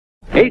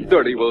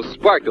8:30 will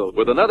sparkle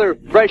with another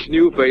fresh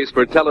new face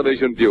for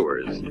television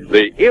viewers,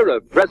 the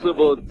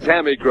irrepressible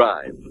Tammy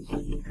Grimes.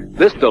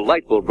 This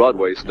delightful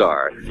Broadway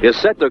star is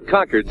set to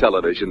conquer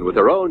television with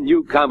her own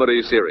new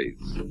comedy series.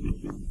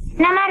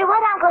 No matter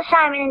what Uncle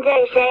Simon and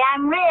Jay say,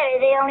 I'm really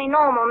the only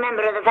normal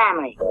member of the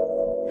family.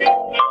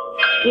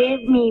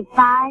 Give me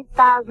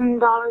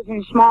 $5,000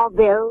 in small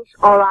bills,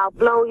 or I'll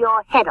blow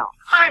your head off.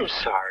 I'm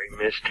sorry,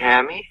 Miss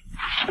Tammy.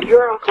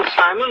 Your Uncle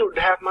Simon would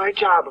have my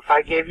job if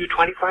I gave you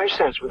 25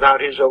 cents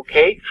without his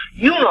okay.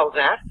 You know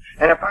that.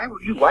 And if I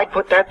were you, I'd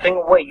put that thing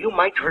away. You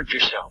might hurt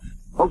yourself.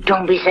 Oh,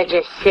 don't be such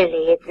a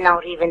silly. It's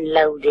not even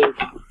loaded.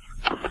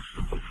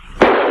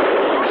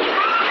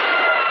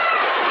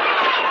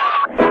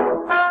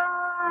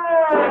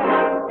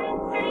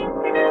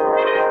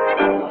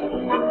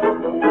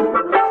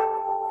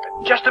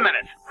 Just a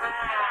minute.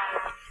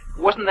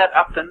 Wasn't that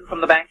Upton from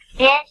the bank?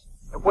 Yes?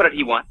 What did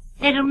he want?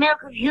 Little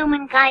milk of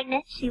human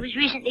kindness. He was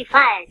recently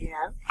fired, you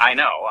know. I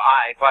know.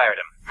 I fired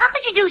him. How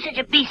could you do such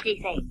a beastly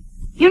thing?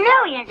 You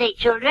know he has 8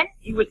 children.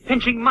 He was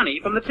pinching money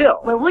from the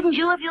till. Well, wouldn't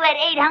you if you had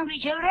 8 hungry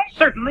children?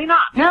 Certainly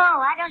not. No,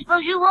 I don't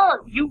suppose you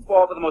would. You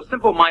fall for the most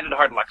simple-minded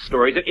hard luck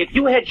stories. If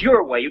you had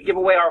your way, you'd give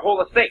away our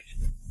whole estate.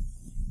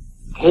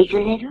 Take a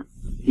little,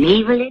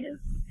 leave a little.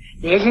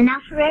 There's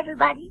enough for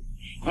everybody.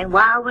 And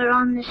while we're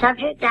on the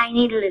subject, I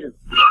need a little.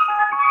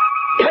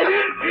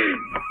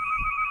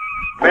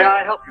 May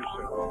I help you,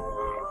 sir?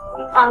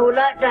 I would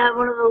like to have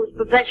one of those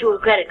perpetual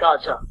credit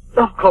cards, sir.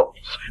 Of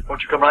course.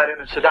 Won't you come right in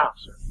and sit down,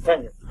 sir?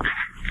 Thank you.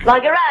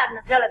 Like your ad in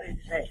the television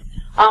station.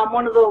 I'm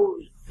one of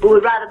those who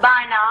would rather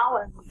buy now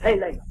and pay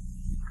later.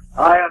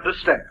 I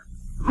understand.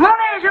 Money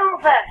is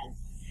old-fashioned,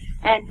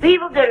 and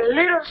people get a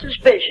little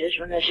suspicious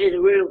when they see the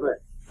real thing.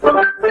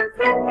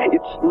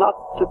 It's not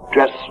a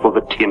dress for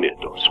the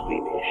timid or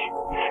squeamish.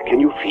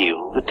 Can you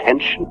feel the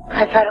tension?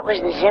 I thought it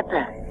was the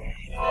zipper.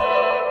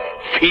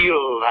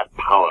 Feel that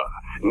power,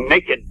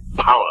 naked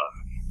power,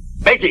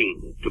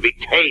 begging to be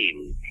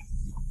tamed.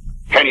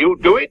 Can you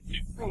do it?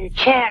 With a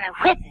chair and a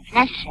whip if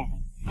necessary.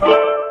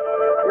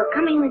 You're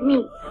coming with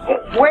me.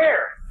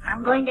 Where?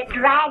 I'm going to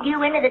drag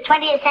you into the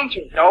 20th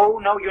century. No,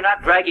 you're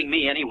not dragging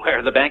me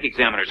anywhere. The bank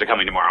examiners are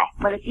coming tomorrow.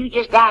 Well, if you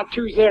just add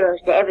 2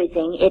 zeros to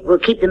everything, it will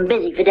keep them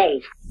busy for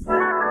days.